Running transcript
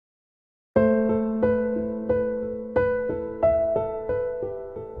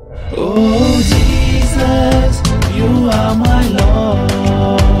Oh Jesus, you are my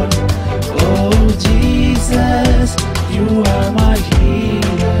Lord. Oh Jesus, you are my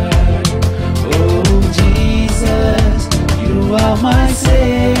healer. Oh Jesus, you are my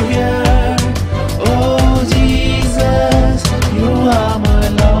Savior. Oh Jesus, you are my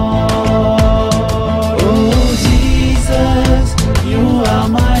Lord. Oh Jesus, you are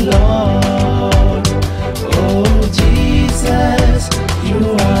my Lord. Oh Jesus, you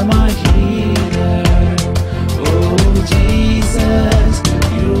are my healer. Oh Jesus,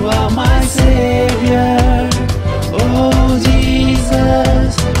 you are my Savior. Oh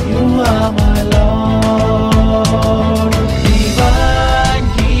Jesus, you are my Lord. Divine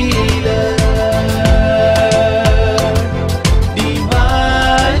healer,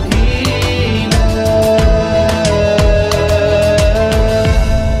 divine healer.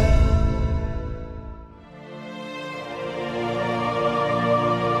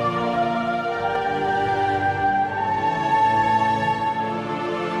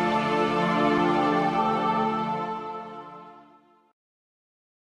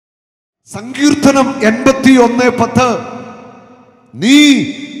 സങ്കീർത്തനം 81:10 നീ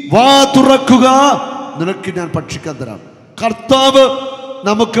വാ തുറക്കുക, നിനക്ക് ഞാൻ ഭക്ഷിക്കാൻ തരാം. കർത്താവ്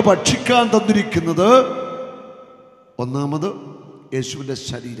നമുക്ക് ഭക്ഷിക്കാൻ തന്നിരിക്കുന്നത് ഒന്നാമത് യേശുവിൻ്റെ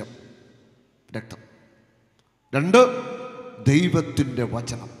ശരീരം, രക്തം. 2 ദൈവത്തിൻ്റെ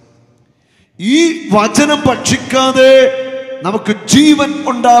വചനം. ഈ വചനം ഭക്ഷിക്കാതെ നമുക്ക് ജീവൻ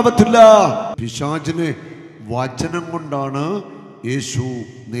ഉണ്ടാവത്തില്ല. പിശാചിനെ വചനം കൊണ്ടാണ് യേശു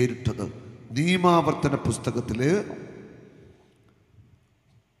നേരിട്ടത്. നിയമാവർത്തന പുസ്തകത്തില്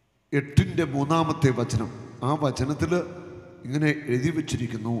 8-3 വചനം, ആ വചനത്തിൽ ഇങ്ങനെ എഴുതി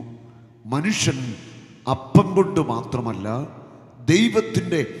വച്ചിരിക്കുന്നു, മനുഷ്യൻ അപ്പം കൊണ്ട് മാത്രമല്ല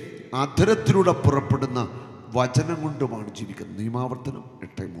ദൈവത്തിൻ്റെ അധരത്തിലൂടെ പുറപ്പെടുന്ന വചനം കൊണ്ടുമാണ് ജീവിക്കുന്നത്. നിയമാവർത്തനം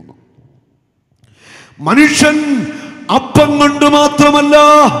 8:3. മനുഷ്യൻ അപ്പം കൊണ്ട് മാത്രമല്ല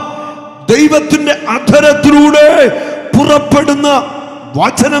ദൈവത്തിൻ്റെ അധരത്തിലൂടെ പുറപ്പെടുന്ന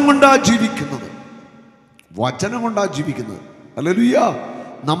വചനം കൊണ്ടാ ജീവിക്കുന്നത്. വചനം കൊണ്ടാ ജീവിക്കുന്നത്. ഹല്ലേലൂയ.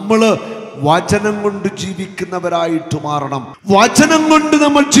 നമ്മൾ വചനം കൊണ്ട് ജീവിക്കുന്നവരായിട്ട് മാറണം. വചനം കൊണ്ട്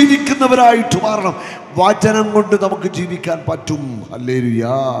നമ്മൾ ജീവിക്കുന്നവരായിട്ട് മാറണം. വചനം കൊണ്ട് നമുക്ക് ജീവിക്കാൻ പറ്റും. Hallelujah,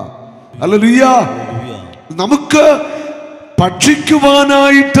 hallelujah. നമുക്ക്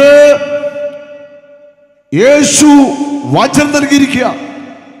ഭക്ഷിക്കുവാനായിട്ട് യേശു വചനം നൽകിയിരിക്കുക.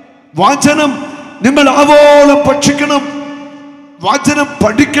 വചനം നിങ്ങൾ ആവോളം ഭക്ഷിക്കണം, വചനം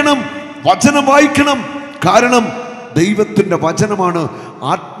പഠിക്കണം, വചനം വായിക്കണം. കാരണം ദൈവത്തിൻ്റെ വചനമാണ്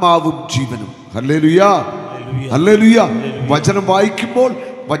ആത്മാവും ജീവനും. Hallelujah, hallelujah. വചനം വായിക്കുമ്പോൾ,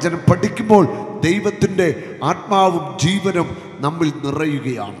 വചനം പഠിക്കുമ്പോൾ ദൈവത്തിൻ്റെ ആത്മാവും ജീവനും നമ്മിൽ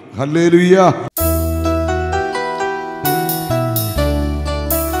നിറയുകയാണ്. ഹല്ലേലൂയ.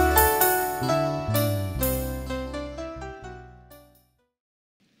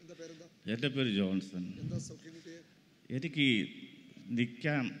 എൻ്റെ പേര് ജോൺസൺ. എനിക്ക്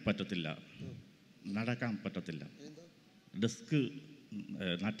നിൽക്കാൻ പറ്റത്തില്ല, നടക്കാൻ പറ്റത്തില്ല. ഡിസ്ക്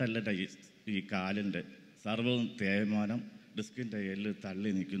നട്ടെല്ലിൻ്റെ ഈ കാലിൻ്റെ സർവ്വവും തേയ്മാനം, ഡിസ്കിൻ്റെ എല്ല് തള്ളി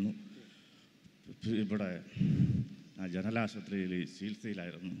നിൽക്കുന്നു. ഇവിടെ ജനലാശുപത്രിയിൽ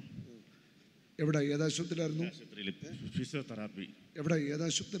ചികിത്സയിലായിരുന്നു. എവിടെ? ഏതാശുപത്രിയിലായിരുന്നു? ആശുപത്രിയിൽ ഫിസിയോതെറാപ്പി. എവിടെ?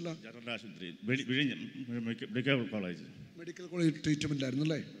 ഏതാശുപത്രിയിലാണ്? ജനലാശുപത്രി, മെഡിക്കൽ കോളേജ്. മെഡിക്കൽ കോളേജ് ട്രീറ്റ്മെൻറ്റിലായിരുന്നു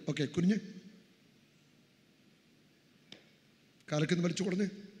അല്ലേ? ഓക്കെ. കുഞ്ഞ് കാലൊക്കെ വലിച്ചു കൊടുഞ്ഞ്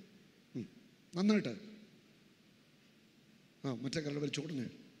നന്നായിട്ട്. ആ, മറ്റേ കാലം വലിച്ചു കൊടുഞ്ഞ്.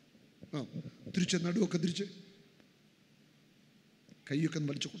 ആ, തിരിച്ച് നടുവൊക്കെ തിരിച്ച്, കൈയൊക്കെ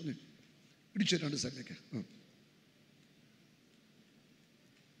വലിച്ചു കൊടുഞ്ഞ് ഇടിച്ച് 2 സൈഡിലേക്ക്. ആ,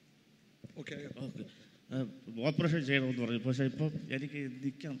 ഓക്കെ. ഓപ്പറേഷൻ ചെയ്യണമെന്ന് പറഞ്ഞു. പക്ഷേ ഇപ്പം എനിക്ക്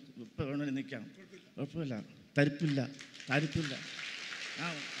നിൽക്കാം, ഇപ്പം വേണമെങ്കിൽ നിൽക്കാം, കുഴപ്പമില്ല. തരിപ്പില്ല. ആ,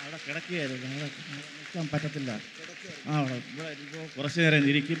 അവിടെ കിടക്കുകയായിരുന്നു, അവിടെ നിൽക്കാൻ പറ്റത്തില്ല. ആ, അവിടെ ഇവിടെ ഇപ്പോൾ കുറച്ച് നേരം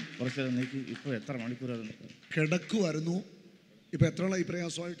ഇരിക്കും, കുറച്ച് നേരം നിൽക്കും. ഇപ്പോൾ എത്ര മണിക്കൂറായിരുന്നു? കിടക്കുമായിരുന്നു. ഇപ്പം എത്ര നാളായി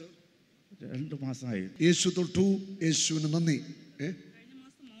പ്രയാസമായിട്ട്? 2 മാസമായി. യേശു തൊട്ടു. യേശുവിന് നന്ദി. കഴിഞ്ഞ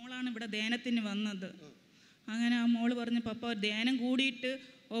മാസം മോളാണ് ഇവിടെ ധ്യാനത്തിന് വന്നത്. അങ്ങനെ ആ മോള് പറഞ്ഞു, പപ്പ ധ്യാനം കൂടിയിട്ട്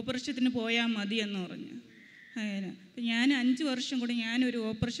ഓപ്പറേഷത്തിന് പോയാൽ മതി എന്ന് പറഞ്ഞു. അങ്ങനെ ഞാൻ 5 വർഷം കൂടി ഞാനൊരു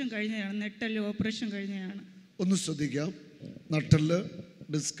ഓപ്പറേഷൻ കഴിഞ്ഞതാണ്, നെട്ടല് ഓപ്പറേഷൻ കഴിഞ്ഞതാണ്. ഒന്ന് ശ്രദ്ധിക്കാം. നട്ടെല്ല്,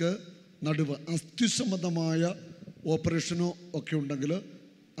 ഡിസ്ക്, നടുവ്, അസ്ഥി സംബന്ധമായ ഓപ്പറേഷനോ ഒക്കെ ഉണ്ടെങ്കിൽ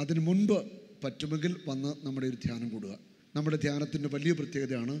അതിന് മുൻപ് പറ്റുമെങ്കിൽ വന്ന് നമ്മുടെ ഒരു ധ്യാനം കൂടുക. നമ്മുടെ ധ്യാനത്തിൻ്റെ വലിയ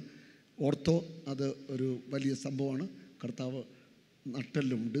പ്രത്യേകതയാണ് ഓർത്തോ. അത് ഒരു വലിയ സംഭവമാണ്. കർത്താവ്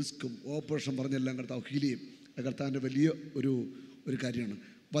നട്ടെല്ലും ഡിസ്കും ഓപ്പറേഷൻ പറഞ്ഞെല്ലാം കർത്താവ് ഹീൽ ചെയ്യും. കർത്താവിൻ്റെ വലിയ ഒരു കാര്യമാണ്.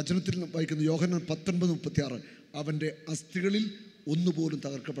 വചനത്തിൽ വായിക്കുന്ന യോഹന്നാൻ 19:36 അവൻ്റെ അസ്ഥികളിൽ ഒന്നുപോലും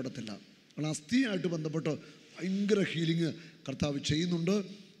തകർക്കപ്പെടത്തില്ല. കാരണം അസ്ഥിയായിട്ട് ബന്ധപ്പെട്ട് ഭയങ്കര ഹീലിങ് കർത്താവ് ചെയ്യുന്നുണ്ട്.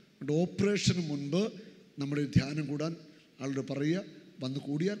 ഓപ്പറേഷന് മുൻപ് നമ്മുടെ ധ്യാനം കൂടാൻ ആളോട് പറയുക, വന്ന്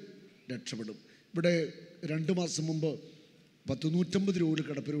കൂടിയാൽ രക്ഷപ്പെടും. ഇവിടെ 2 മാസം മുമ്പ് 150 രൂപ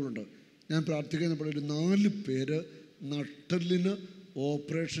കിടപ്പിലുണ്ട്. ഞാൻ പ്രാർത്ഥിക്കുന്നപ്പോൾ ഒരു 4 പേര് നട്ടെല്ലിന്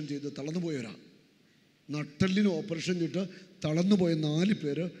ഓപ്പറേഷൻ ചെയ്ത് തളർന്നുപോയവരാ. നട്ടെല്ലിന് ഓപ്പറേഷൻ ചെയ്തിട്ട് തളർന്നുപോയ 4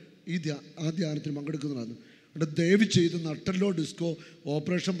 പേര് ആ ധ്യാനത്തിൽ പങ്കെടുക്കുന്നതാണ്. ഇവിടെ ദയവ് ചെയ്ത് നട്ടെല്ലോ ഡിസ്കോ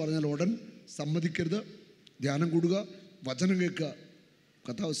ഓപ്പറേഷൻ പറഞ്ഞാൽ ഉടൻ സമ്മതിക്കരുത്. ധ്യാനം കൂടുക, വചനം കേൾക്കുക,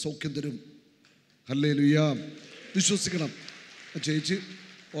 കർത്താവ് സൗഖ്യം തരും. ഹല്ലേലൂയ. വിശ്വസിക്കണം. ചേച്ചി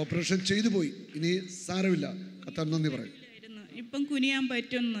ഓപ്പറേഷൻ ചെയ്തു പോയി, ഇനി സാരമില്ല, കർത്താവ് നന്ദി പറയും. ഇപ്പം കുനിയാൻ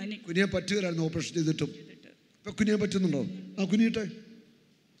പറ്റുന്നു. കുനിയാൻ പറ്റുകയായിരുന്നു ഓപ്പറേഷൻ ചെയ്തിട്ടും. ഇപ്പം കുനിയാൻ പറ്റുന്നുണ്ടോ? ആ കുനിയട്ടെ.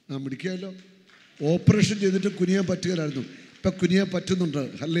 മിടിക്കാമല്ലോ. ഓപ്പറേഷൻ ചെയ്തിട്ട് കുനിയാൻ പറ്റുകയായിരുന്നു, ഇപ്പം കുനിയാൻ പറ്റുന്നുണ്ട്.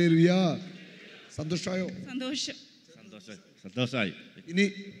 ഹല്ലേലൂയ. സന്തോഷമായോ? സന്തോഷമായി. ഇനി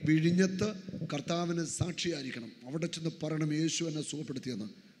വിഴിഞ്ഞത്ത് കർത്താവിന് സാക്ഷിയായിരിക്കണം. അവിടെ ചെന്ന് പറയണം, യേശു എന്നെ സുഖപ്പെടുത്തിയെന്ന്.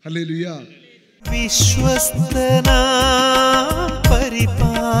 ഹല്ലേലൂയ. വിശ്വസ്തനാം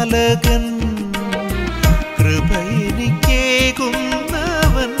പരിപാലകൻ